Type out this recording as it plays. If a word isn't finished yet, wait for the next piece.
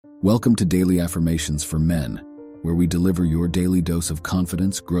Welcome to Daily Affirmations for Men, where we deliver your daily dose of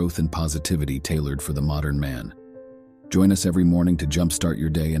confidence, growth, and positivity tailored for the modern man. Join us every morning to jumpstart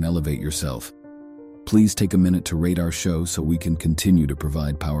your day and elevate yourself. Please take a minute to rate our show so we can continue to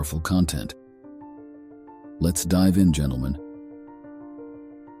provide powerful content. Let's dive in, gentlemen.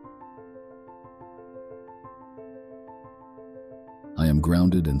 I am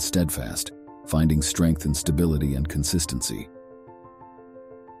grounded and steadfast, finding strength in stability and consistency.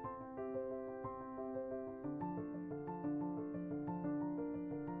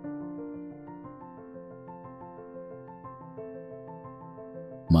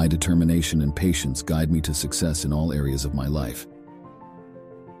 My determination and patience guide me to success in all areas of my life.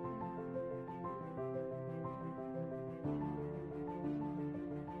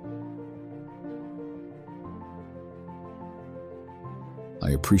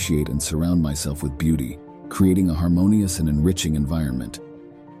 I appreciate and surround myself with beauty, creating a harmonious and enriching environment.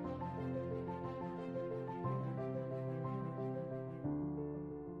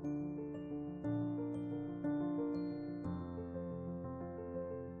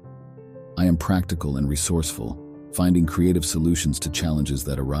 I am practical and resourceful, finding creative solutions to challenges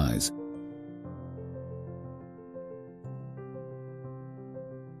that arise.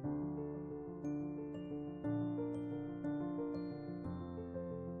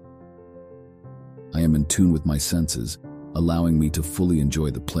 I am in tune with my senses, allowing me to fully enjoy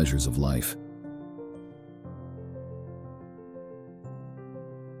the pleasures of life.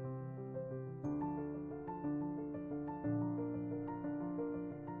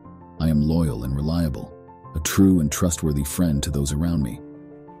 I am loyal and reliable, a true and trustworthy friend to those around me.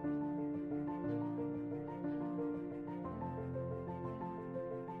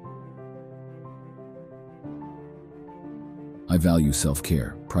 I value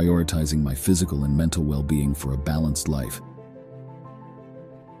self-care, prioritizing my physical and mental well-being for a balanced life.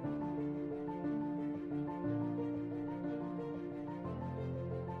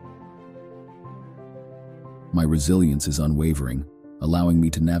 My resilience is unwavering, allowing me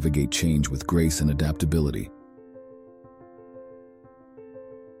to navigate change with grace and adaptability.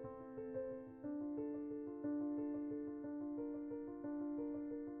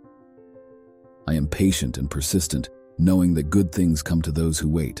 I am patient and persistent, knowing that good things come to those who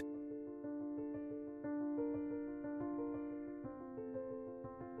wait.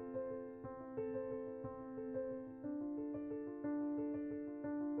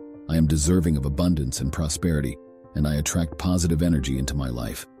 I am deserving of abundance and prosperity, and I attract positive energy into my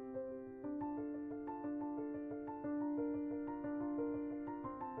life.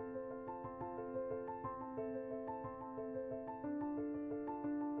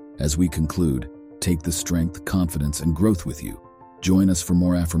 As we conclude, take the strength, confidence, and growth with you. Join us for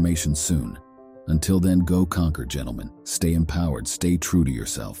more affirmations soon. Until then, go conquer, gentlemen. Stay empowered, stay true to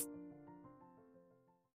yourself.